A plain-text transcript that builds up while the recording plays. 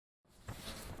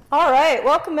All right,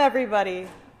 welcome everybody.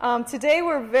 Today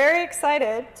we're very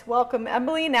excited to welcome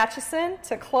Emily Nachison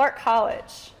to Clark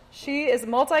College. She is a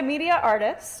multimedia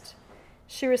artist.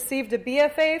 She received a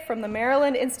BFA from the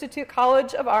Maryland Institute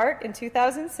College of Art in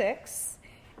 2006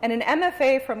 and an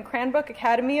MFA from Cranbrook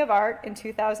Academy of Art in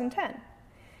 2010.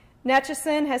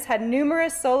 Nachison has had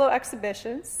numerous solo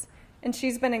exhibitions, and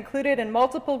she's been included in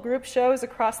multiple group shows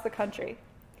across the country.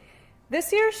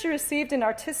 This year, she received an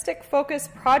Artistic Focus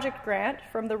Project Grant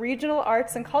from the Regional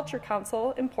Arts and Culture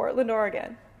Council in Portland,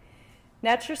 Oregon.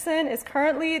 Nachison is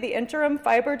currently the Interim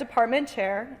Fiber Department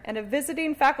Chair and a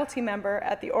visiting faculty member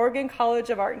at the Oregon College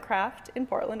of Art and Craft in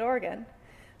Portland, Oregon.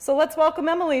 So let's welcome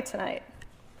Emily tonight.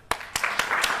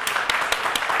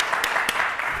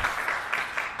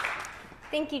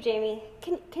 Thank you, Jamie.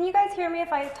 Can you guys hear me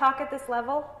if I talk at this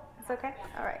level? It's okay?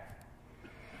 All right.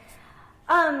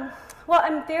 Well,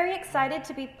 I'm very excited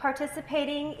to be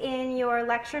participating in your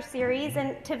lecture series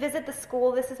and to visit the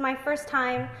school. This is my first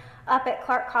time up at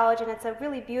Clark College, and it's a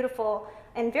really beautiful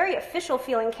and very official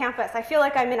feeling campus. I feel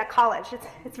like I'm in a college.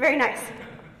 It's very nice.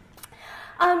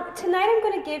 Tonight I'm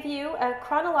going to give you a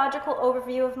chronological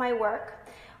overview of my work.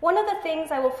 One of the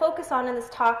things I will focus on in this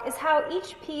talk is how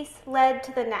each piece led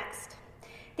to the next.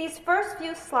 These first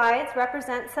few slides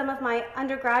represent some of my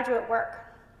undergraduate work.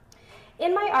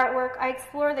 In my artwork, I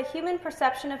explore the human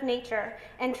perception of nature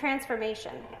and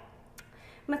transformation.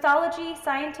 Mythology,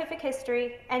 scientific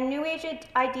history, and New Age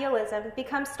idealism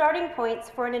become starting points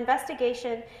for an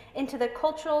investigation into the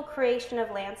cultural creation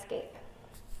of landscape.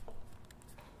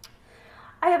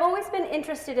 I have always been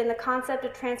interested in the concept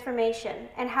of transformation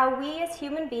and how we as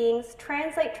human beings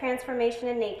translate transformation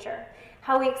in nature,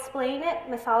 how we explain it,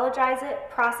 mythologize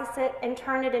it, process it, and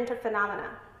turn it into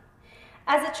phenomena.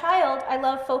 As a child, I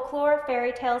loved folklore,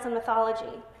 fairy tales, and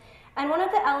mythology. And one of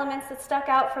the elements that stuck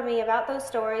out for me about those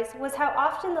stories was how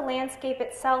often the landscape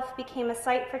itself became a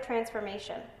site for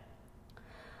transformation.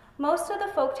 Most of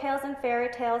the folk tales and fairy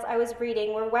tales I was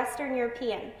reading were Western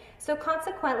European, so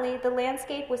consequently, the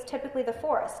landscape was typically the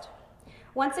forest.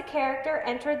 Once a character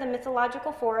entered the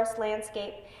mythological forest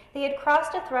landscape, they had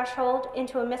crossed a threshold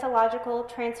into a mythological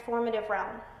transformative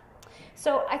realm.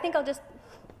 So I think I'll just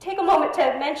take a moment to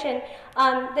mention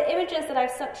the images that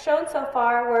I've shown so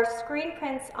far were screen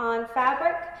prints on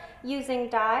fabric using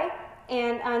dye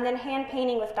and then hand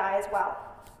painting with dye as well.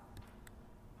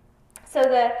 So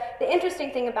the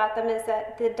interesting thing about them is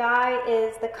that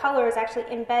the color is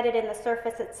actually embedded in the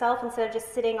surface itself instead of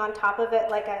just sitting on top of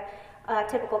it like a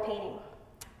typical painting.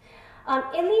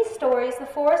 In these stories, the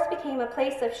forest became a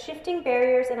place of shifting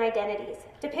barriers and identities,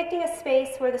 depicting a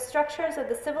space where the structures of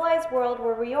the civilized world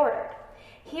were reordered.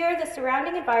 Here, the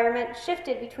surrounding environment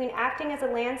shifted between acting as a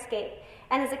landscape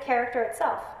and as a character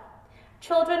itself.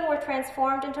 Children were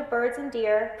transformed into birds and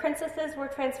deer, princesses were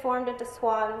transformed into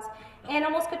swans,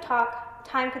 animals could talk,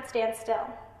 time could stand still.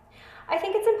 I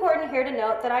think it's important here to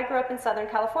note that I grew up in Southern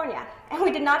California, and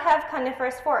we did not have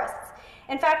coniferous forests.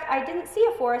 In fact, I didn't see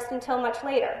a forest until much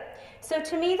later. So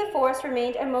to me, the forest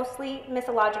remained a mostly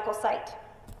mythological site.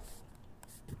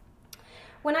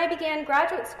 When I began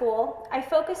graduate school, I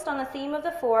focused on the theme of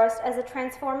the forest as a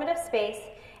transformative space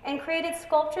and created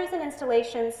sculptures and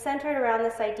installations centered around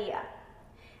this idea.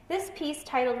 This piece,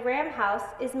 titled Ram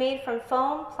House, is made from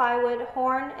foam, plywood,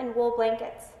 horn, and wool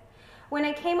blankets. When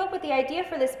I came up with the idea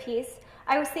for this piece,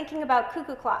 I was thinking about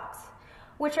cuckoo clocks,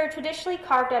 which are traditionally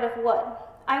carved out of wood.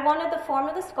 I wanted the form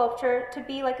of the sculpture to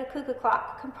be like a cuckoo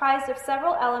clock, comprised of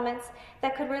several elements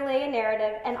that could relay a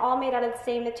narrative and all made out of the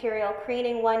same material,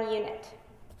 creating one unit.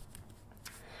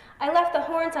 I left the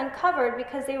horns uncovered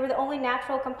because they were the only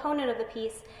natural component of the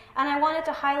piece, and I wanted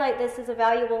to highlight this as a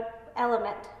valuable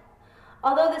element.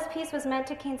 Although this piece was meant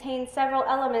to contain several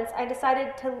elements, I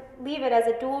decided to leave it as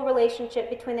a dual relationship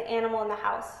between the animal and the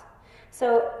house.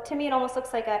 So to me, it almost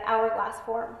looks like an hourglass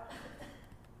form,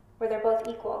 where they're both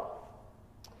equal.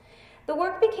 The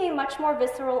work became much more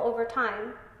visceral over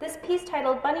time. This piece,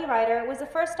 titled Bunny Rider, was the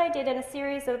first I did in a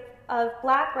series of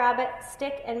black rabbit,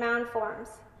 stick, and mound forms.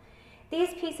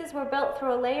 These pieces were built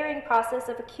through a layering process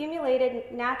of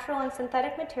accumulated natural and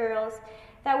synthetic materials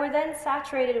that were then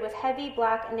saturated with heavy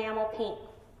black enamel paint.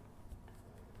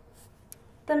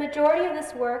 The majority of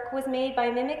this work was made by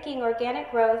mimicking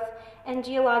organic growth and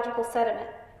geological sediment,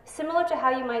 similar to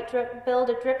how you might build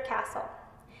a drip castle.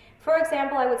 For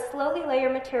example, I would slowly layer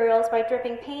materials by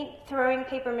dripping paint, throwing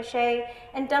paper mache,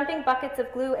 and dumping buckets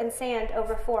of glue and sand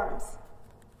over forms.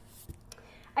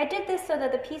 I did this so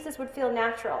that the pieces would feel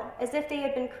natural, as if they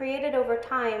had been created over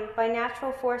time by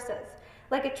natural forces,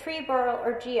 like a tree burl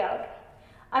or geode.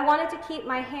 I wanted to keep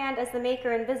my hand as the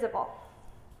maker invisible.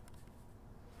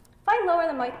 If I lower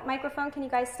the microphone, can you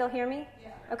guys still hear me? Yeah.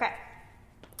 Okay.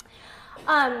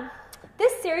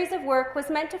 This series of work was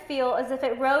meant to feel as if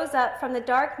it rose up from the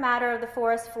dark matter of the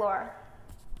forest floor.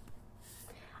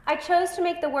 I chose to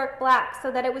make the work black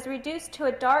so that it was reduced to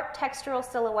a dark textural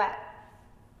silhouette.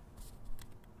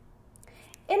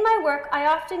 In my work, I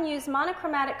often use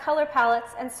monochromatic color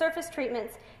palettes and surface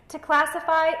treatments to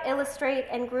classify, illustrate,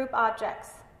 and group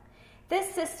objects.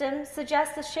 This system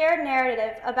suggests a shared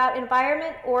narrative about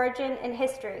environment, origin, and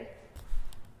history.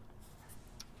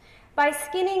 By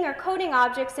skinning or coating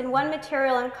objects in one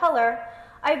material and color,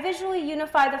 I visually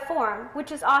unify the form,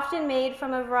 which is often made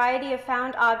from a variety of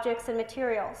found objects and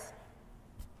materials.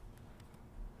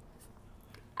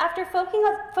 After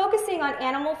focusing on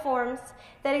animal forms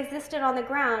that existed on the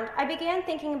ground, I began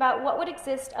thinking about what would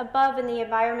exist above in the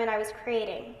environment I was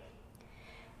creating.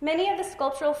 Many of the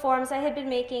sculptural forms I had been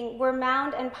making were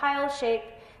mound and pile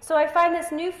shaped, so to find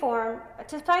this new form,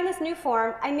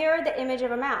 I mirrored the image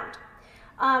of a mound.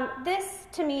 This,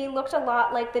 to me, looked a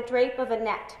lot like the drape of a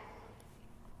net.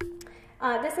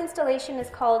 This installation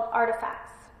is called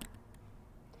Artifacts.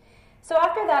 So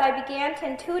after that, I began to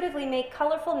intuitively make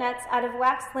colorful nets out of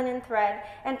waxed linen thread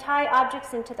and tie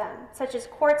objects into them, such as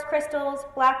quartz crystals,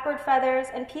 blackbird feathers,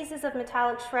 and pieces of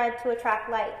metallic shred to attract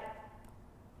light.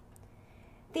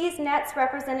 These nets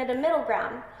represented a middle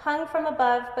ground, hung from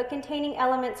above but containing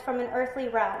elements from an earthly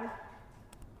realm.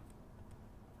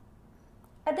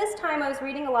 At this time, I was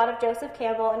reading a lot of Joseph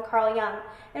Campbell and Carl Jung,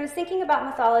 and was thinking about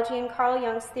mythology and Carl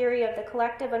Jung's theory of the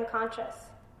collective unconscious.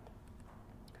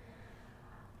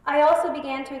 I also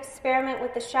began to experiment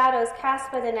with the shadows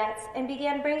cast by the nets and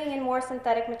began bringing in more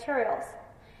synthetic materials.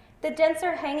 The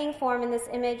denser hanging form in this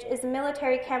image is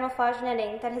military camouflage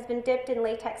netting that has been dipped in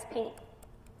latex paint.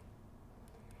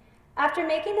 After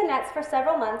making the nets for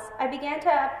several months, I began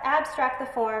to abstract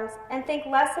the forms and think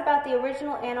less about the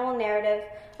original animal narrative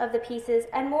of the pieces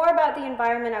and more about the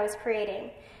environment I was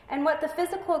creating and what the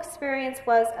physical experience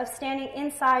was of standing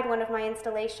inside one of my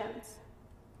installations.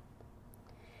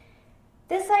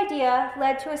 This idea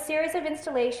led to a series of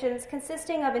installations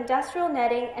consisting of industrial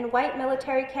netting and white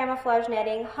military camouflage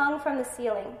netting hung from the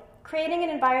ceiling, creating an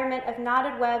environment of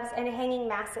knotted webs and hanging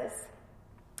masses.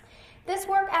 This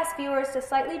work asked viewers to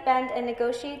slightly bend and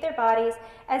negotiate their bodies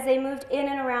as they moved in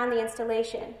and around the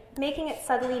installation, making it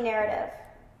subtly interactive.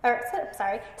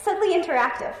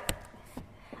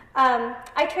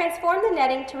 I transformed the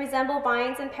netting to resemble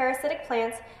vines and parasitic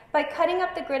plants by cutting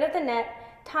up the grid of the net,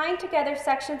 tying together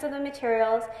sections of the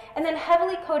materials, and then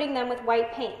heavily coating them with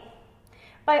white paint.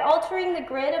 By altering the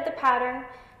grid of the pattern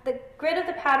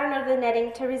of the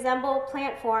netting to resemble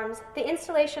plant forms, the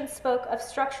installation spoke of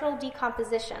structural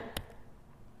decomposition.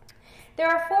 There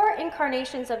are 4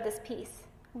 incarnations of this piece: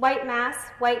 white mass,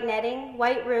 white netting,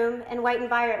 white room, and white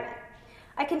environment.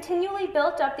 I continually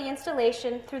built up the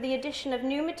installation through the addition of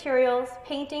new materials,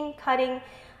 painting, cutting,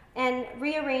 and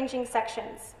rearranging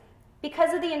sections.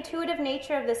 Because of the intuitive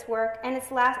nature of this work and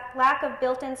its lack of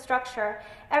built-in structure,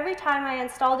 every time I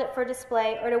installed it for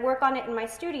display or to work on it in my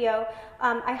studio,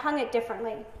 I hung it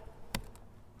differently.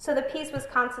 So the piece was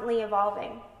constantly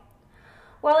evolving.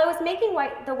 While I was making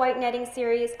the white netting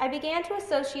series, I began to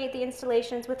associate the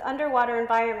installations with underwater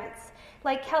environments,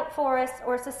 like kelp forests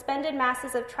or suspended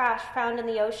masses of trash found in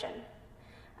the ocean.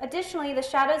 Additionally, the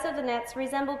shadows of the nets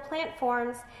resembled plant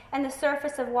forms and the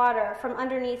surface of water from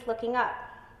underneath looking up.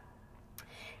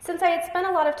 Since I had spent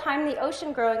a lot of time in the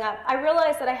ocean growing up, I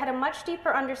realized that I had a much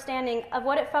deeper understanding of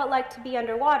what it felt like to be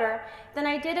underwater than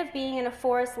I did of being in a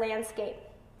forest landscape.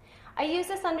 I used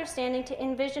this understanding to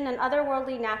envision an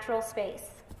otherworldly natural space.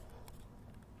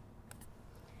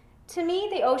 To me,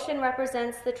 the ocean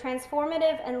represents the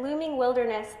transformative and looming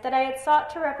wilderness that I had sought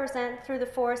to represent through the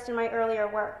forest in my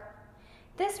earlier work.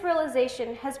 This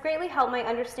realization has greatly helped my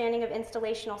understanding of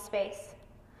installational space.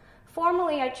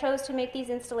 Formally, I chose to make these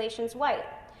installations white.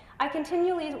 I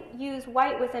continually use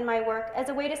white within my work as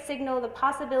a way to signal the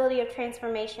possibility of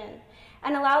transformation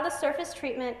and allow the surface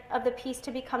treatment of the piece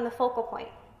to become the focal point.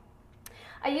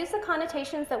 I use the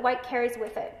connotations that white carries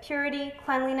with it: purity,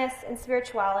 cleanliness, and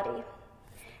spirituality.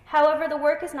 However, the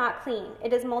work is not clean.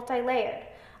 It is multi-layered.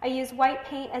 I use white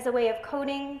paint as a way of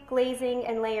coating, glazing,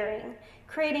 and layering,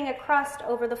 creating a crust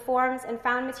over the forms and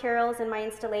found materials in my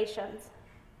installations.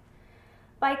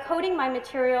 By coating my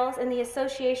materials in the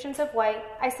associations of white,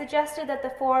 I suggested that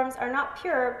the forms are not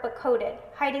pure but coated,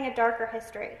 hiding a darker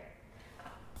history.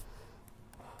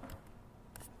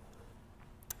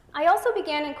 I also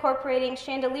began incorporating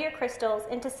chandelier crystals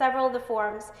into several of the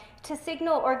forms to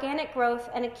signal organic growth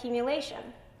and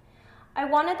accumulation. I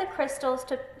wanted the crystals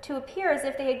to appear as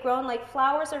if they had grown like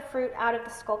flowers or fruit out of the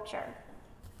sculpture.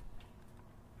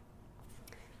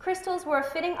 Crystals were a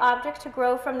fitting object to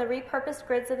grow from the repurposed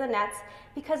grids of the nets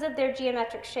because of their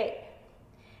geometric shape.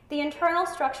 The internal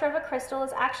structure of a crystal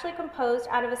is actually composed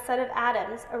out of a set of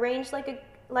atoms arranged like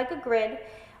a grid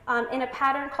in a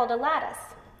pattern called a lattice.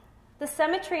 The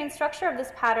symmetry and structure of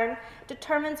this pattern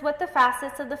determines what the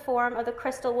facets of the form of the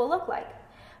crystal will look like.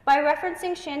 By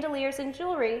referencing chandeliers and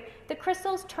jewelry, the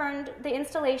crystals turned the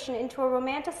installation into a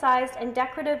romanticized and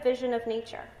decorative vision of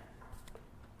nature.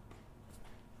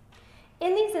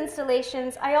 In these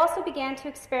installations, I also began to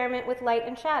experiment with light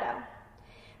and shadow.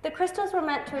 The crystals were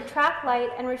meant to attract light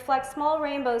and reflect small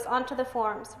rainbows onto the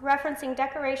forms, referencing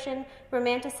decoration,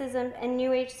 romanticism, and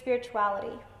New Age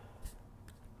spirituality.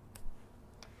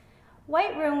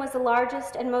 White Room was the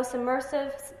largest and most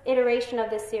immersive iteration of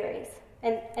this series,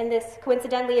 and this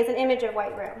coincidentally is an image of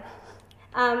White Room.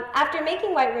 After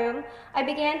making White Room, I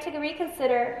began to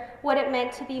reconsider what it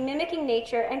meant to be mimicking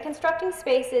nature and constructing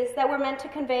spaces that were meant to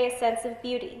convey a sense of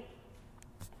beauty.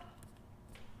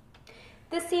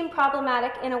 This seemed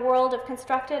problematic in a world of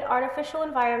constructed artificial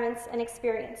environments and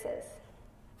experiences.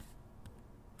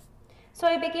 So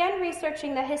I began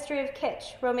researching the history of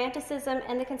kitsch, romanticism,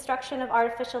 and the construction of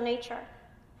artificial nature.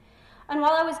 And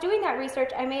while I was doing that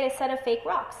research, I made a set of fake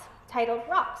rocks, titled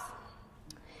Rocks.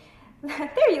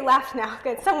 There, you laughed now.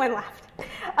 Good, someone laughed.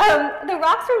 The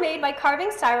rocks were made by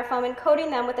carving styrofoam and coating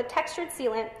them with a textured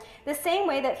sealant, the same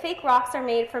way that fake rocks are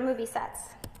made for movie sets.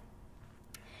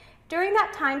 During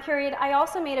that time period, I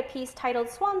also made a piece titled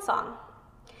Swan Song.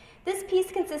 This piece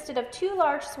consisted of 2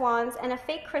 large swans and a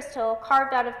fake crystal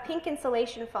carved out of pink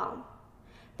insulation foam.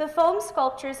 The foam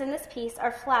sculptures in this piece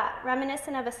are flat,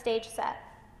 reminiscent of a stage set.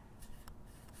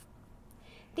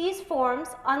 These forms,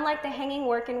 unlike the hanging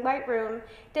work in White Room,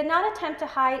 did not attempt to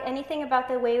hide anything about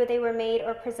the way they were made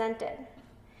or presented.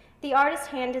 The artist's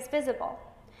hand is visible.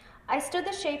 I stood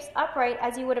the shapes upright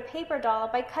as you would a paper doll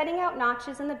by cutting out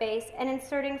notches in the base and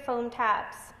inserting foam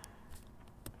tabs.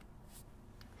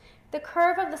 The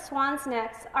curve of the swans'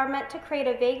 necks are meant to create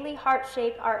a vaguely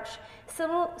heart-shaped arch,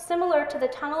 similar to the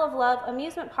Tunnel of Love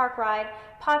amusement park ride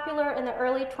popular in the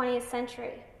early 20th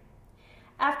century.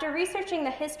 After researching the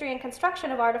history and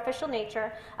construction of artificial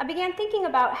nature, I began thinking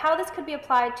about how this could be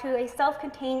applied to a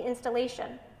self-contained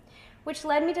installation, which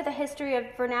led me to the history of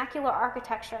vernacular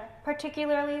architecture,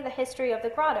 particularly the history of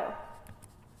the grotto.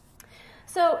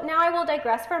 So now I will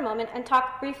digress for a moment and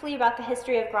talk briefly about the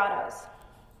history of grottos.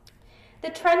 The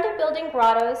trend of building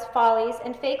grottos, follies,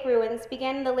 and fake ruins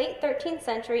began in the late 13th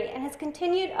century and has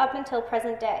continued up until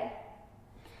present day.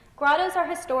 Grottos are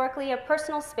historically a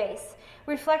personal space,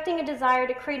 reflecting a desire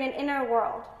to create an inner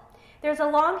world. There's a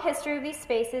long history of these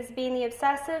spaces being the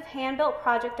obsessive, hand-built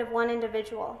project of one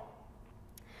individual.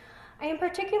 I am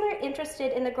particularly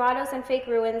interested in the grottos and fake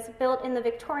ruins built in the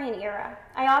Victorian era.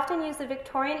 I often use the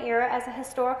Victorian era as a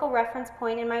historical reference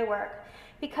point in my work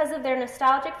because of their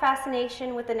nostalgic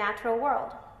fascination with the natural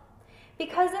world.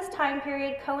 Because this time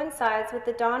period coincides with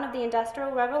the dawn of the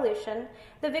Industrial Revolution,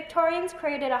 the Victorians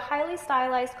created a highly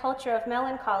stylized culture of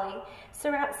melancholy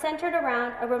centered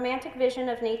around a romantic vision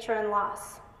of nature and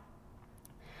loss.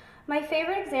 My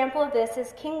favorite example of this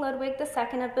is King Ludwig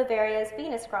II of Bavaria's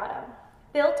Venus Grotto.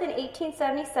 Built in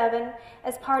 1877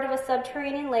 as part of a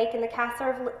subterranean lake in the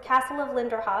castle of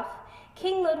Linderhof,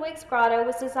 King Ludwig's Grotto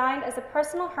was designed as a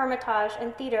personal hermitage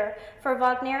and theater for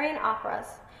Wagnerian operas,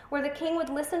 where the king would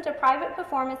listen to private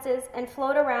performances and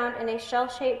float around in a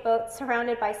shell-shaped boat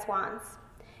surrounded by swans.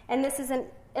 And this is an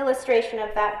illustration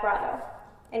of that grotto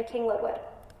in King Ludwig.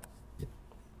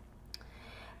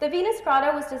 The Venus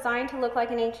Grotto was designed to look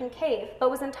like an ancient cave, but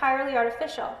was entirely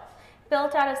artificial,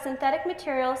 built out of synthetic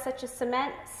materials such as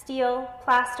cement, steel,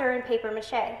 plaster, and paper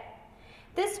mache.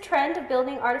 This trend of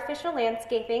building artificial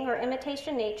landscaping or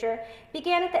imitation nature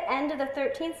began at the end of the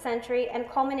 13th century and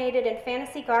culminated in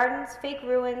fantasy gardens, fake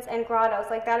ruins, and grottos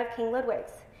like that of King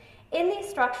Ludwig's. In these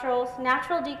structures,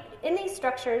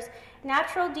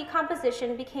 natural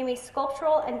decomposition became a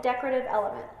sculptural and decorative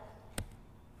element.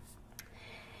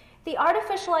 The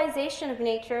artificialization of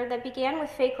nature that began with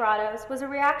fake grottos was a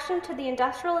reaction to the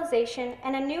industrialization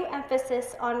and a new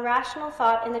emphasis on rational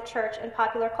thought in the church and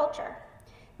popular culture.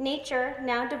 Nature,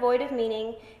 now devoid of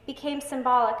meaning, became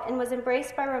symbolic and was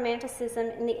embraced by Romanticism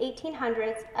in the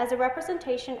 1800s as a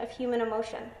representation of human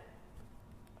emotion.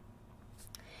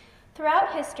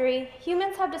 Throughout history,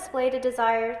 humans have displayed a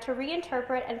desire to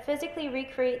reinterpret and physically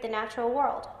recreate the natural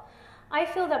world. I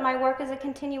feel that my work is a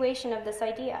continuation of this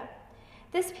idea.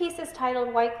 This piece is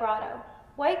titled White Grotto.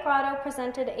 White Grotto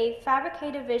presented a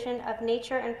fabricated vision of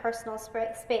nature and personal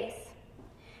space.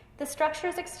 The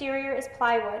structure's exterior is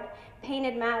plywood,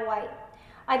 painted matte white.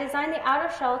 I designed the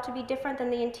outer shell to be different than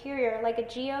the interior, like a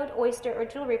geode, oyster, or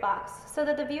jewelry box, so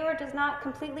that the viewer does not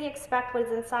completely expect what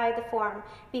is inside the form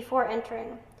before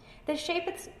entering. The shape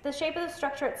of the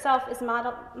structure itself is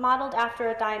modeled after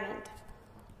a diamond.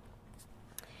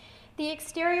 The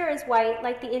exterior is white,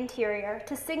 like the interior,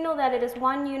 to signal that it is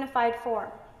one unified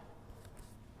form.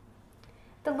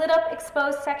 The lit-up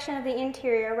exposed section of the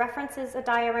interior references a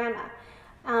diorama,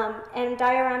 and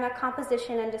diorama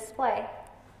composition and display.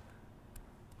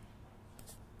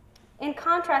 In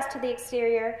contrast to the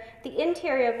exterior, the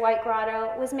interior of White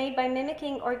Grotto was made by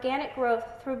mimicking organic growth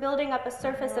through building up a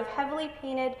surface of heavily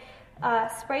painted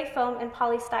spray foam and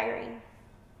polystyrene.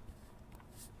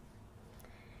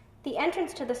 The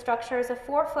entrance to the structure is a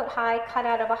 4-foot-high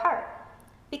cutout of a heart.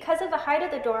 Because of the height of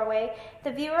the doorway,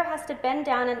 the viewer has to bend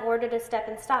down in order to step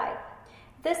inside.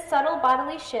 This subtle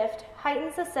bodily shift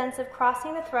heightens the sense of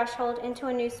crossing the threshold into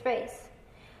a new space.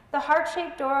 The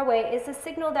heart-shaped doorway is a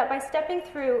signal that by stepping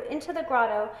through into the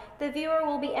grotto, the viewer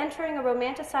will be entering a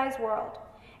romanticized world.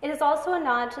 It is also a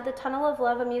nod to the Tunnel of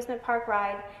Love amusement park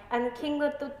ride and the King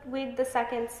Ludwig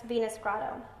II's Venus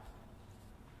Grotto.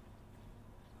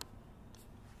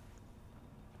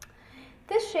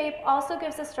 This shape also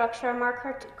gives the structure a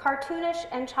more cartoonish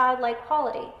and childlike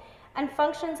quality and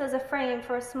functions as a frame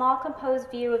for a small composed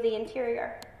view of the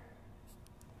interior.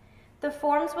 The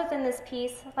forms within this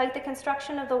piece, like the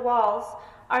construction of the walls,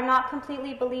 are not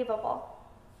completely believable.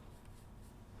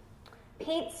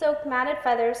 Paint-soaked matted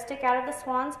feathers stick out of the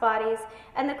swans' bodies,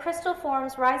 and the crystal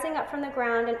forms rising up from the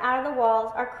ground and out of the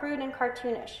walls are crude and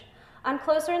cartoonish. On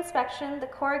closer inspection, the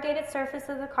corrugated surface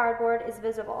of the cardboard is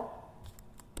visible.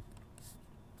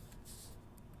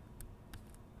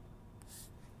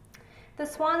 The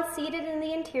swans seated in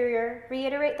the interior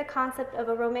reiterate the concept of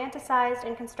a romanticized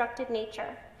and constructed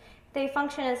nature. They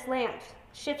function as lamps,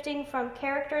 shifting from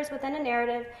characters within a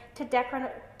narrative to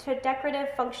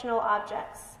decorative functional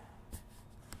objects.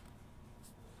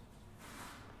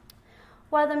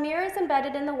 While the mirrors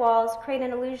embedded in the walls create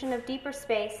an illusion of deeper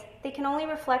space, they can only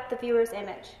reflect the viewer's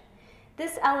image.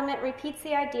 This element repeats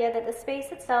the idea that the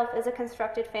space itself is a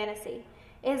constructed fantasy.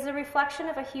 It is a reflection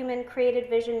of a human created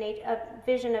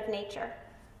vision of nature.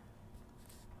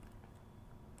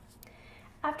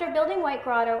 After building White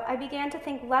Grotto, I began to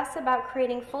think less about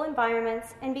creating full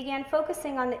environments and began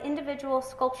focusing on the individual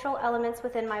sculptural elements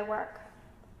within my work.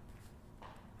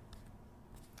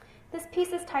 This piece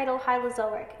is titled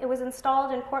Hylozoic. It was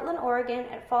installed in Portland, Oregon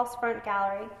at False Front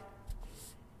Gallery.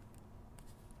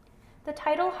 The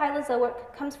title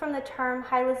Hylozoic comes from the term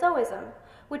hylozoism,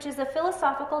 which is a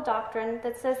philosophical doctrine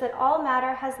that says that all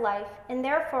matter has life, and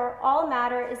therefore all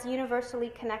matter is universally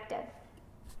connected.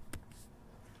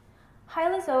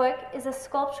 Hylozoic is a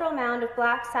sculptural mound of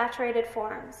black saturated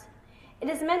forms. It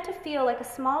is meant to feel like a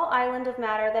small island of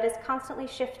matter that is constantly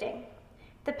shifting.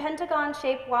 The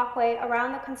pentagon-shaped walkway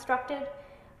around the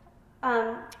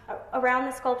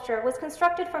sculpture was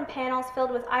constructed from panels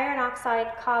filled with iron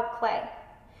oxide cob clay.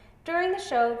 During the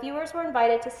show, viewers were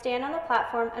invited to stand on the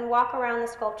platform and walk around the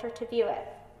sculpture to view it.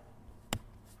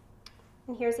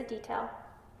 And here's a detail.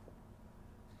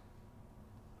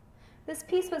 This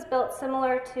piece was built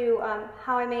similar to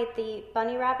how I made the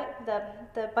bunny rabbit,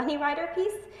 the bunny rider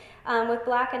piece, with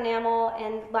black enamel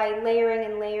and by layering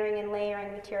and layering and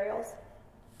layering materials.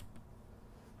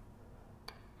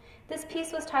 This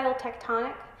piece was titled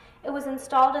Tectonic. It was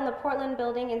installed in the Portland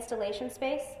building installation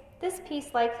space. This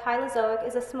piece, like Hylozoic,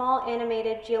 is a small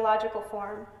animated geological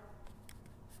form.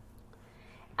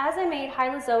 As I made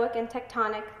Hylozoic and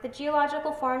Tectonic, the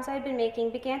geological forms I had been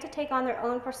making began to take on their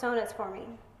own personas for me.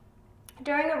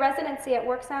 During a residency at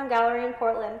Work Sound Gallery in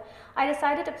Portland, I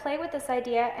decided to play with this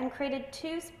idea and created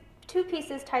two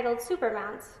pieces titled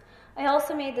Supermounts. I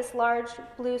also made this large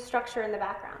blue structure in the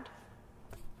background.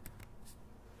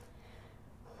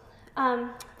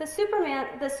 The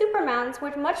Supermounts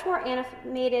were much more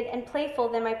animated and playful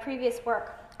than my previous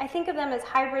work. I think of them as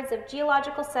hybrids of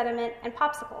geological sediment and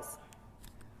popsicles.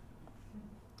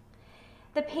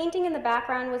 The painting in the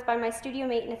background was by my studio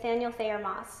mate Nathaniel Thayer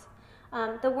Moss.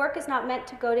 The work is not meant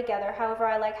to go together, however,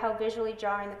 I like how visually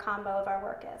jarring the combo of our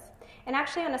work is. And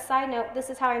actually, on a side note, this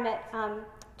is how I met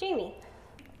Jamie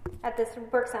at this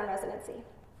Work Sound residency.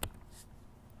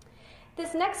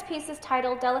 This next piece is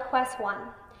titled Deliquesce 1.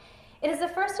 It is the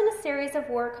first in a series of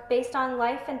work based on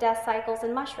life and death cycles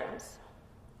in mushrooms.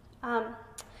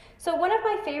 So one of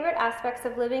my favorite aspects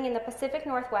of living in the Pacific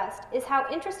Northwest is how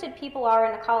interested people are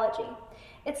in ecology.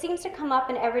 It seems to come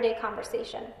up in everyday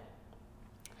conversation.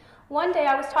 One day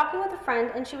I was talking with a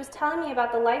friend and she was telling me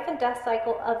about the life and death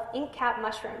cycle of ink cap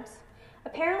mushrooms.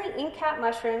 Apparently, ink cap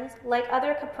mushrooms, like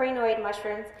other caprinoid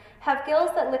mushrooms, have gills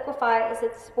that liquefy as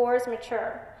its spores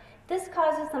mature. This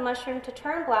causes the mushroom to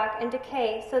turn black and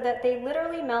decay so that they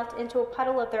literally melt into a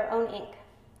puddle of their own ink.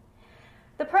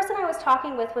 The person I was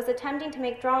talking with was attempting to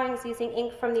make drawings using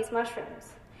ink from these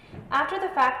mushrooms. After the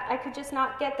fact, I could just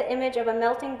not get the image of a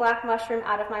melting black mushroom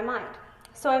out of my mind,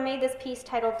 so I made this piece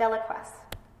titled Deliquesce.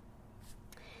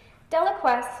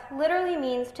 Deliquesce literally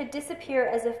means to disappear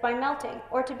as if by melting,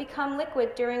 or to become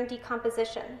liquid during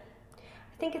decomposition.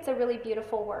 I think it's a really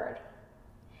beautiful word.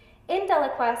 In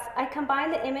Deliquesce, I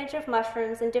combine the image of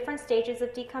mushrooms in different stages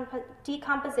of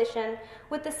decomposition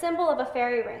with the symbol of a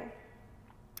fairy ring.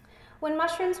 When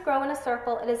mushrooms grow in a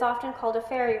circle, it is often called a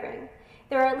fairy ring.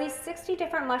 There are at least 60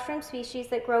 different mushroom species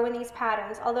that grow in these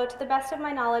patterns, although to the best of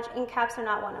my knowledge, ink caps are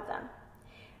not one of them.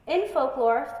 In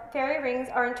folklore, fairy rings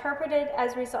are interpreted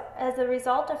as a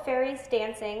result of fairies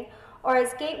dancing or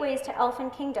as gateways to elfin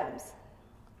kingdoms.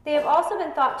 They have also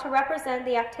been thought to represent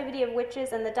the activity of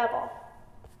witches and the devil.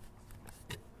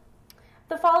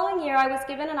 The following year, I was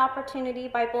given an opportunity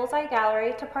by Bullseye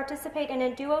Gallery to participate in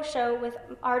a duo show with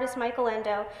artist Michael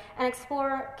Endo and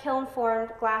explore kiln-formed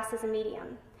glass as a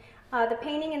medium. The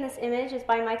painting in this image is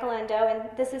by Michael Endo, and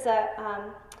this is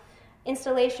an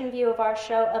installation view of our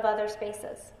show of other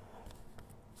spaces.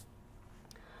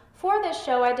 For this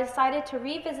show, I decided to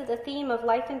revisit the theme of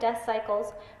life and death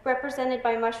cycles represented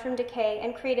by mushroom decay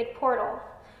and created Portal.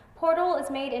 Portal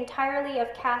is made entirely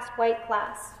of cast white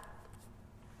glass.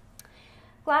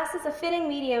 Glass is a fitting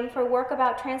medium for work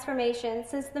about transformation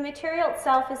since the material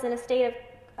itself is in a state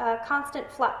of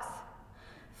constant flux.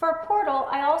 For Portal,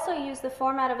 I also use the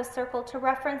format of a circle to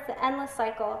reference the endless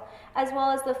cycle, as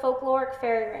well as the folkloric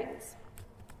fairy rings.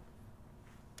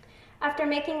 After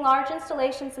making large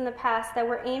installations in the past that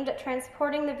were aimed at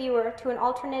transporting the viewer to an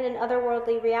alternate and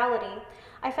otherworldly reality,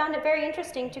 I found it very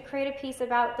interesting to create a piece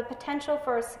about the potential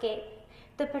for escape,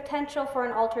 the potential for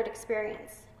an altered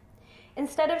experience.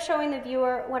 Instead of showing the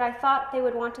viewer what I thought they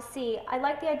would want to see, I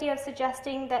like the idea of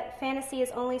suggesting that fantasy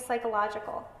is only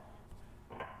psychological.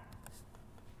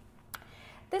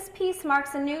 This piece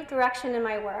marks a new direction in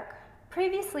my work.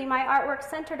 Previously, my artwork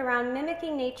centered around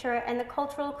mimicking nature and the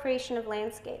cultural creation of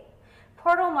landscape.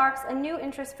 Portal marks a new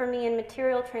interest for me in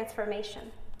material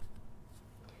transformation.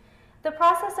 The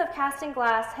process of casting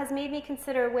glass has made me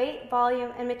consider weight,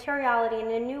 volume, and materiality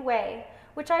in a new way,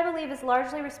 which I believe is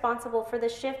largely responsible for the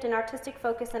shift in artistic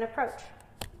focus and approach.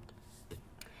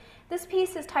 This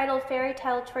piece is titled Fairy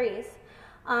Tale Trees.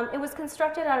 It was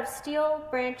constructed out of steel,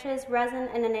 branches, resin,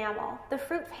 and enamel. The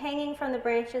fruit hanging from the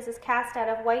branches is cast out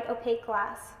of white opaque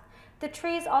glass. The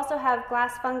trees also have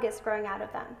glass fungus growing out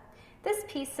of them. This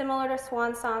piece, similar to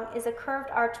Swan Song, is a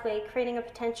curved archway creating a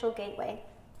potential gateway.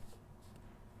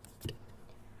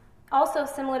 Also,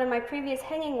 similar to my previous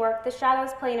hanging work, the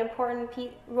shadows play an important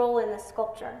role in this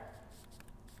sculpture.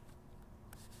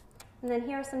 And then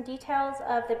here are some details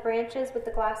of the branches with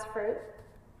the glass fruit.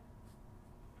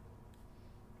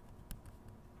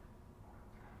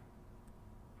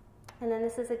 And then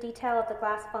this is a detail of the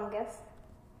glass fungus.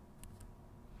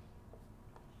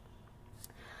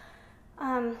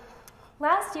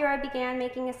 Last year, I began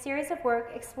making a series of work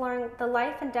exploring the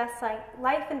life and death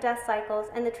cycles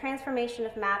and the transformation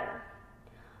of matter.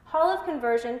 Hall of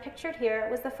Conversion, pictured here,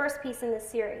 was the first piece in this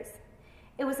series.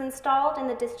 It was installed in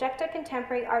the Disjecta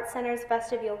Contemporary Art Center's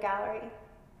vestibule gallery.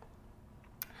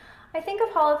 I think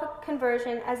of Hall of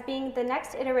Conversion as being the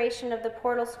next iteration of the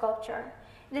Portal sculpture.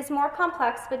 It is more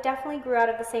complex, but definitely grew out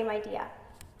of the same idea.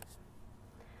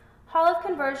 Hall of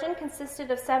Conversion consisted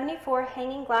of 74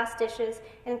 hanging glass dishes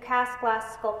and cast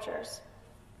glass sculptures.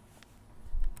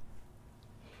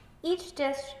 Each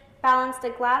dish balanced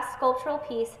a glass sculptural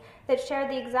piece that shared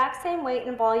the exact same weight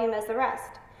and volume as the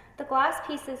rest. The glass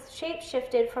pieces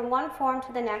shape-shifted from one form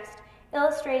to the next,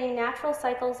 illustrating natural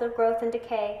cycles of growth and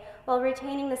decay while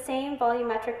retaining the same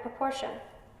volumetric proportion.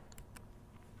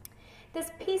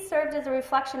 This piece served as a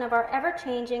reflection of our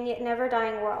ever-changing yet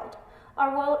never-dying world.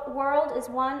 Our world is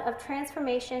one of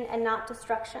transformation and not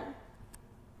destruction.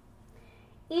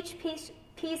 Each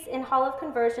piece in Hall of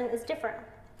Conversion is different.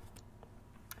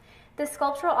 The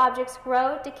sculptural objects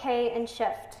grow, decay, and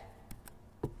shift.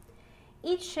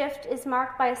 Each shift is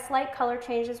marked by a slight color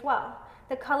change as well.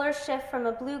 The colors shift from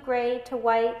a blue-gray to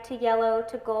white to yellow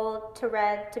to gold to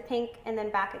red to pink and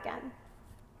then back again.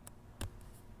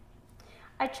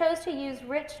 I chose to use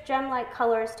rich gem-like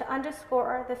colors to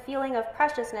underscore the feeling of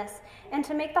preciousness and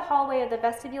to make the hallway of the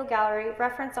vestibule gallery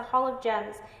reference a hall of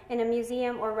gems in a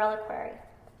museum or reliquary.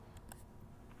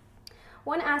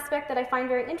 One aspect that I find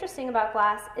very interesting about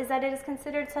glass is that it is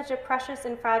considered such a precious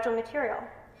and fragile material.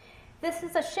 This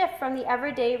is a shift from the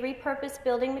everyday repurposed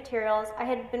building materials I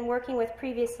had been working with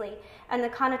previously and the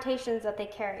connotations that they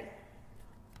carry.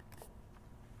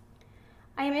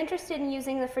 I am interested in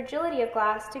using the fragility of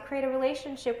glass to create a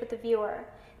relationship with the viewer,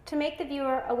 to make the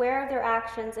viewer aware of their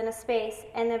actions in a space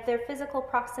and of their physical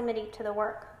proximity to the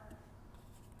work.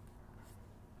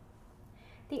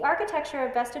 The architecture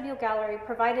of Vestibule Gallery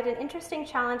provided an interesting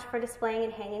challenge for displaying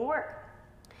and hanging work.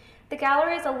 The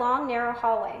gallery is a long, narrow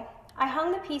hallway. I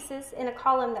hung the pieces in a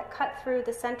column that cut through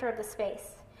the center of the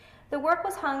space. The work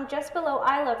was hung just below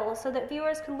eye level so that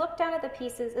viewers could look down at the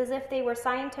pieces as if they were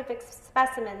scientific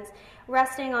specimens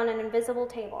resting on an invisible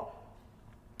table.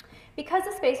 Because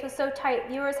the space was so tight,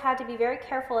 viewers had to be very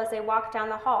careful as they walked down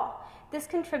the hall. This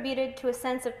contributed to a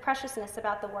sense of preciousness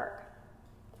about the work.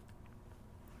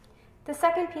 The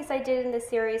second piece I did in this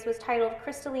series was titled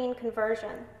Crystalline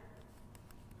Conversion.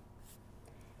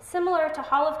 Similar to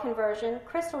Hall of Conversion,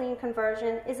 crystalline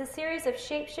conversion is a series of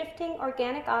shape-shifting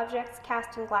organic objects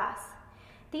cast in glass.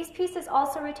 These pieces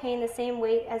also retain the same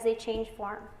weight as they change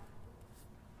form.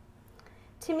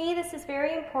 To me, this is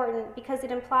very important because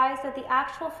it implies that the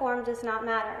actual form does not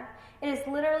matter. It is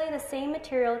literally the same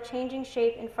material changing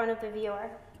shape in front of the viewer.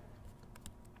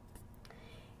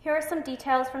 Here are some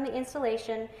details from the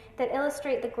installation that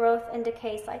illustrate the growth and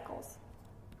decay cycles.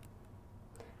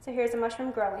 So here's a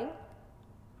mushroom growing.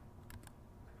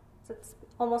 So it's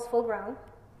almost full grown.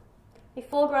 A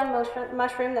full grown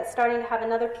mushroom that's starting to have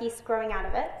another piece growing out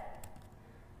of it.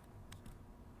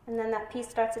 And then that piece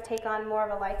starts to take on more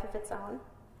of a life of its own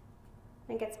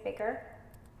and gets bigger.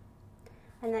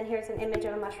 And then here's an image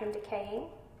of a mushroom decaying.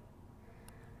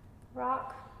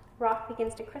 Rock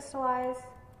begins to crystallize,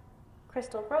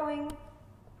 crystal growing.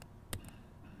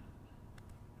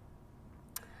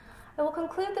 I will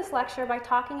conclude this lecture by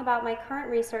talking about my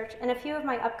current research and a few of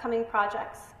my upcoming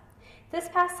projects. This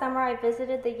past summer, I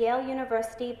visited the Yale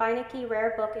University Beinecke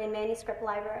Rare Book and Manuscript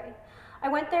Library. I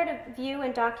went there to view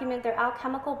and document their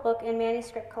alchemical book and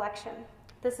manuscript collection.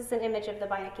 This is an image of the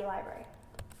Beinecke Library.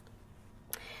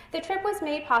 The trip was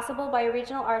made possible by a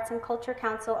Regional Arts and Culture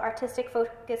Council Artistic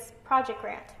Focus Project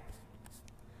Grant.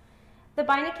 The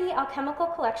Beinecke Alchemical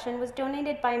Collection was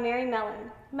donated by Mary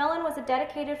Mellon. Mellon was a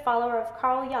dedicated follower of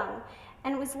Carl Jung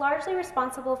and was largely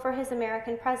responsible for his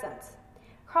American presence.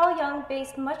 Carl Jung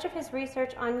based much of his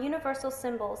research on universal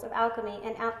symbols of alchemy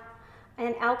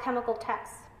and alchemical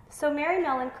texts. So Mary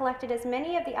Mellon collected as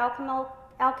many of the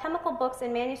alchemical books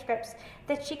and manuscripts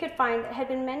that she could find that had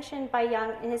been mentioned by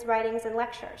Jung in his writings and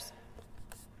lectures.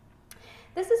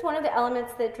 This is one of the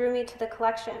elements that drew me to the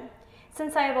collection,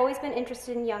 since I have always been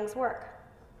interested in Jung's work.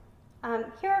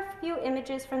 Here are a few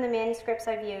images from the manuscripts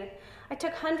I viewed. I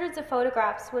took hundreds of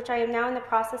photographs, which I am now in the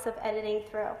process of editing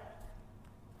through.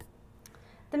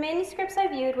 The manuscripts I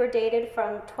viewed were dated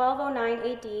from 1209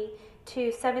 AD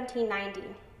to 1790.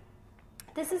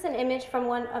 This is an image from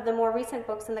one of the more recent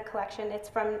books in the collection. It's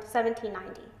from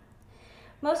 1790.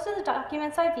 Most of the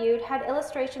documents I viewed had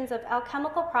illustrations of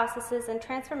alchemical processes and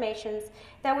transformations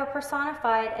that were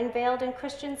personified and veiled in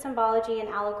Christian symbology and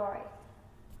allegory.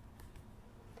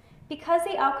 Because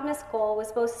the alchemist's goal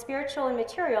was both spiritual and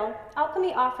material,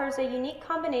 alchemy offers a unique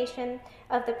combination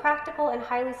of the practical and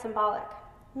highly symbolic.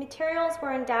 Materials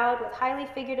were endowed with highly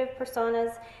figurative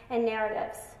personas and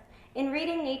narratives. In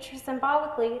reading nature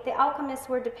symbolically, the alchemists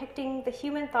were depicting the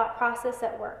human thought process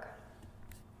at work.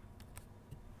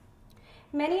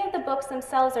 Many of the books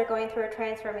themselves are going through a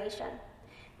transformation.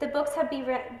 The books have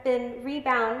been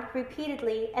rebound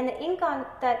repeatedly, and the ink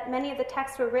that many of the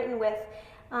texts were written with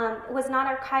was not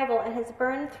archival and has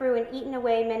burned through and eaten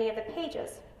away many of the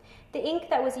pages. The ink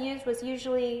that was used was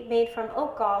usually made from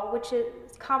oak gall, which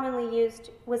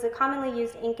was a commonly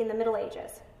used ink in the Middle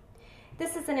Ages.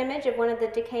 This is an image of one of the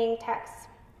decaying texts.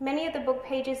 Many of the book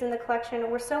pages in the collection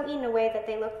were so eaten away that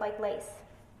they looked like lace.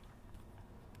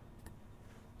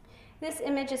 This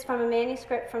image is from a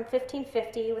manuscript from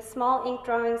 1550 with small ink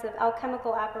drawings of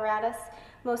alchemical apparatus,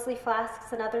 mostly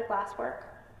flasks and other glasswork.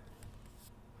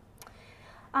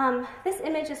 This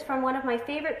image is from one of my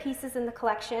favorite pieces in the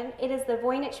collection. It is the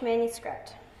Voynich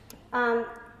manuscript. The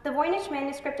Voynich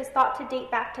manuscript is thought to date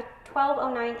back to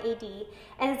 1209 AD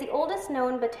and is the oldest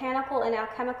known botanical and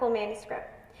alchemical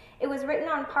manuscript. It was written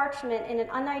on parchment in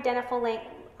an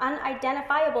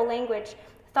unidentifiable language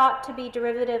thought to be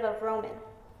derivative of Roman.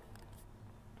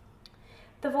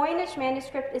 The Voynich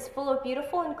manuscript is full of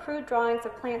beautiful and crude drawings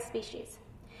of plant species.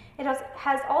 It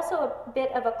has also a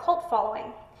bit of a cult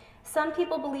following. Some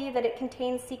people believe that it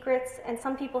contains secrets, and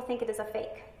some people think it is a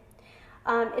fake.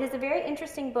 It is a very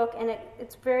interesting book, and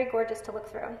it's very gorgeous to look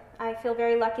through. I feel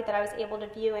very lucky that I was able to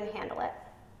view and handle it.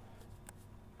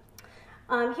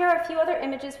 Here are a few other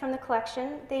images from the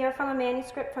collection. They are from a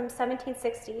manuscript from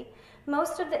 1760.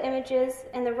 Most of the images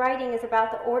and the writing is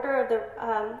about the order of the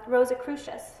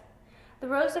Rosicrucians. The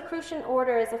Rosicrucian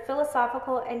order is a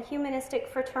philosophical and humanistic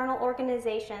fraternal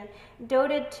organization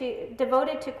devoted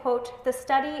to, quote, the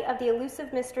study of the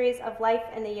elusive mysteries of life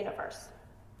and the universe.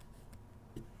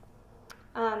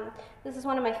 This is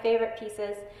one of my favorite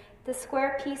pieces. The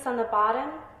square piece on the bottom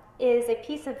is a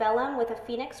piece of vellum with a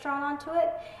phoenix drawn onto it,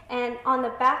 and on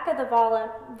the back of the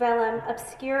vellum,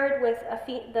 obscured with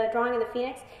the drawing of the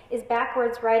phoenix, is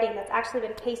backwards writing that's actually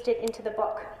been pasted into the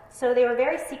book. So they were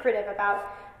very secretive about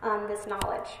this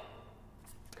knowledge.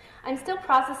 I'm still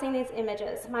processing these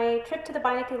images. My trip to the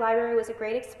Beinecke Library was a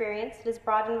great experience. It has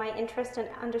broadened my interest and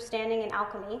understanding in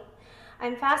alchemy.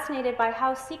 I'm fascinated by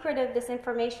how secretive this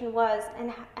information was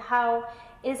and how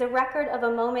it is a record of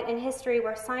a moment in history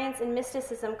where science and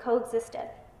mysticism coexisted.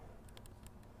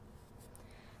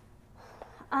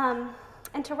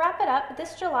 And to wrap it up,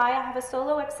 this July I have a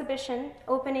solo exhibition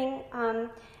opening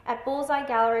at Bullseye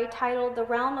Gallery titled The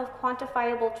Realm of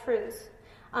Quantifiable Truths.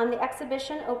 The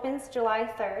exhibition opens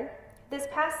July 3rd. This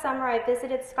past summer I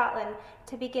visited Scotland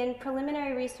to begin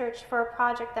preliminary research for a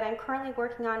project that I'm currently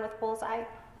working on with Bullseye.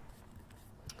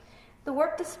 The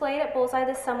work displayed at Bullseye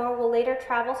this summer will later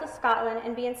travel to Scotland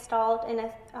and be installed in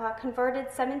a converted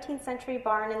 17th century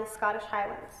barn in the Scottish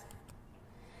Highlands.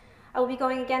 I will be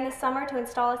going again this summer to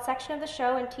install a section of the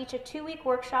show and teach a 2-week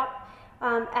workshop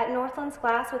at Northlands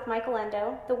Glass with Michael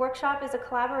Endo. The workshop is a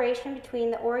collaboration between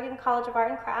the Oregon College of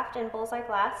Art and Craft and Bullseye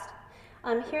Glass.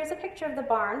 Here's a picture of the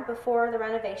barn before the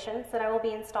renovations that I will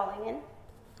be installing in.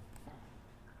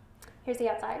 Here's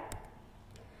the outside.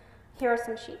 Here are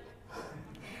some sheep.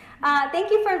 Thank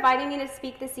you for inviting me to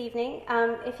speak this evening.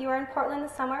 If you are in Portland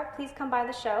this summer, please come by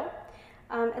the show.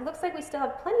 It looks like we still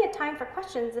have plenty of time for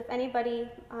questions if anybody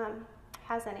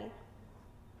has any.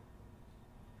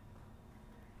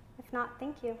 If not,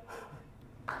 thank you.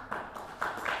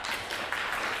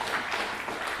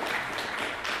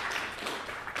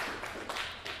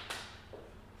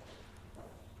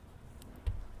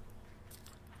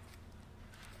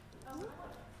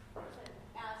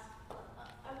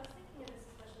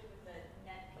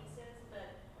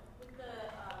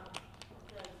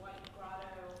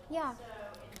 Yeah. So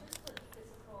in terms of the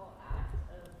physical act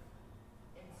of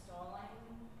installing,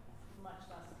 much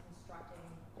less constructing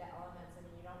the elements, I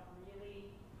mean, you don't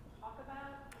really talk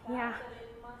about that, Yeah. but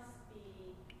it must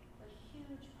be a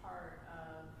huge part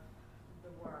of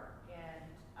the work. And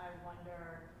I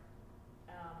wonder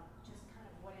just kind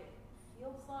of what it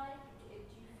feels like. Do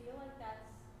you feel like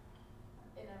that's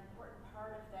an important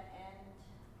part of the end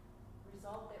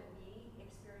result that we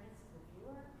experience as the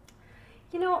viewer?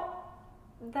 You know,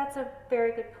 that's a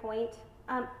very good point.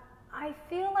 I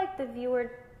feel like the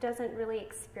viewer doesn't really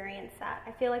experience that.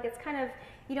 I feel like it's kind of,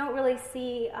 you don't really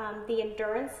see the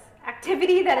endurance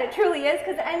activity that it truly is,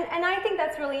 and I think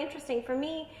that's really interesting. For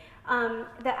me,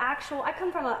 I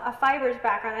come from a fibers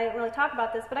background. I didn't really talk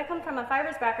about this, but I come from a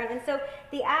fibers background, and so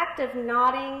the act of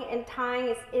knotting and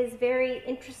tying is very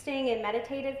interesting and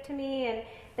meditative to me, and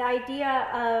the idea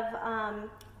of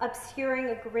obscuring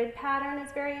a grid pattern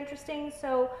is very interesting.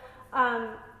 So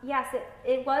yes,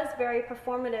 it was very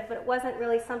performative, but it wasn't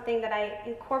really something that I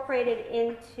incorporated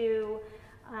into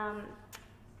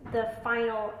the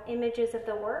final images of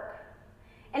the work.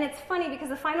 And it's funny because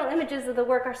the final images of the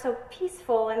work are so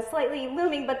peaceful and slightly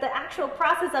looming, but the actual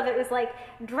process of it was like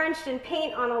drenched in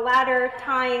paint on a ladder,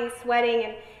 tying,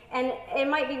 sweating, and it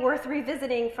might be worth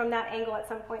revisiting from that angle at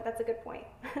some point. That's a good point.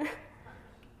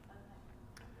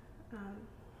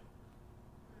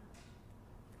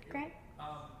 Grant?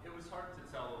 It was hard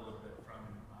to tell a little bit from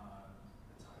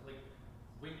like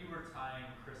when you were tying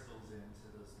crystals into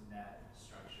those net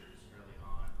structures early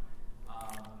on.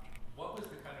 What was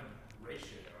the kind of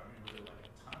ratio? I mean, were there like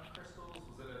a ton of crystals?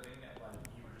 Was it a thing that like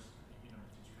you were just, did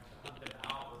you have to hunt them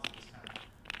out? Was it just kind of,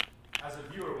 as a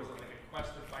viewer, was it like a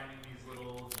quest of finding these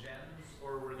little gems,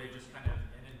 or were they just kind of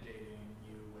inundating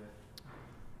you with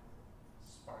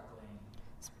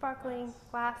sparkling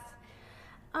glass?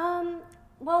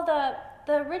 Well, the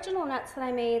original nets that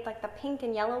I made, like the pink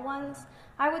and yellow ones,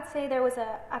 I would say there was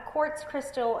a quartz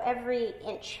crystal every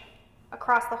inch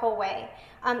across the whole way.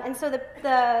 And so the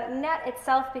net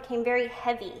itself became very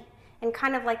heavy and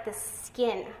kind of like this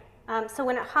skin. So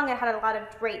when it hung, it had a lot of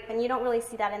drape, and you don't really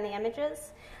see that in the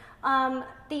images.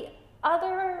 The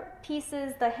other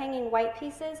pieces, the hanging white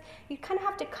pieces, you'd kind of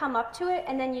have to come up to it,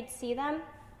 and then you'd see them.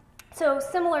 So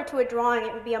similar to a drawing,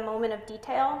 it would be a moment of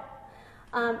detail.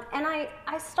 And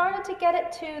I started to get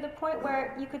it to the point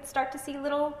where you could start to see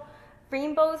little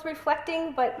rainbows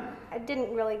reflecting, but I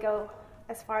didn't really go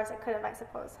as far as it could have, I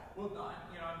suppose. Well, no,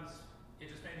 it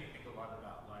just made me think a lot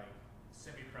about like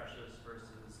semi-precious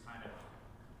versus kind of,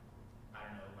 I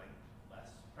don't know, like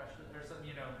less precious or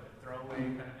something,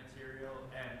 throwaway kind of material.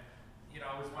 And,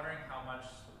 I was wondering how much,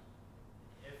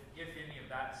 if any of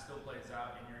that still plays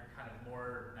out in your kind of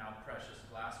more now precious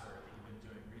glassware that you've been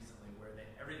doing recently, where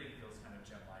everything feels kind of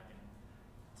gem-like and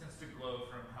tends to glow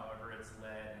from however it's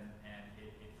led, and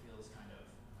it feels kind of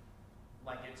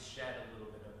like it's shed a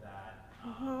little bit of that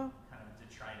kind of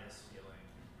detritus feeling.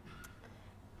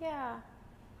 Yeah.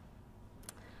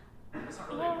 It's not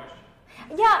really a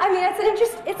question. Yeah, I mean,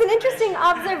 it's an interesting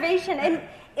observation. And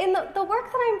in the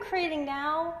work that I'm creating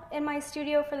now in my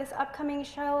studio for this upcoming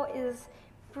show is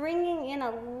bringing in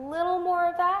a little more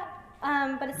of that,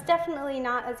 but it's definitely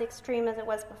not as extreme as it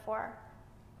was before.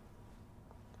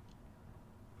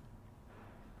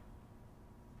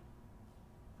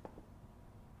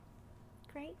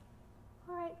 Great.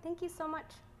 All right, thank you so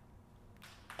much.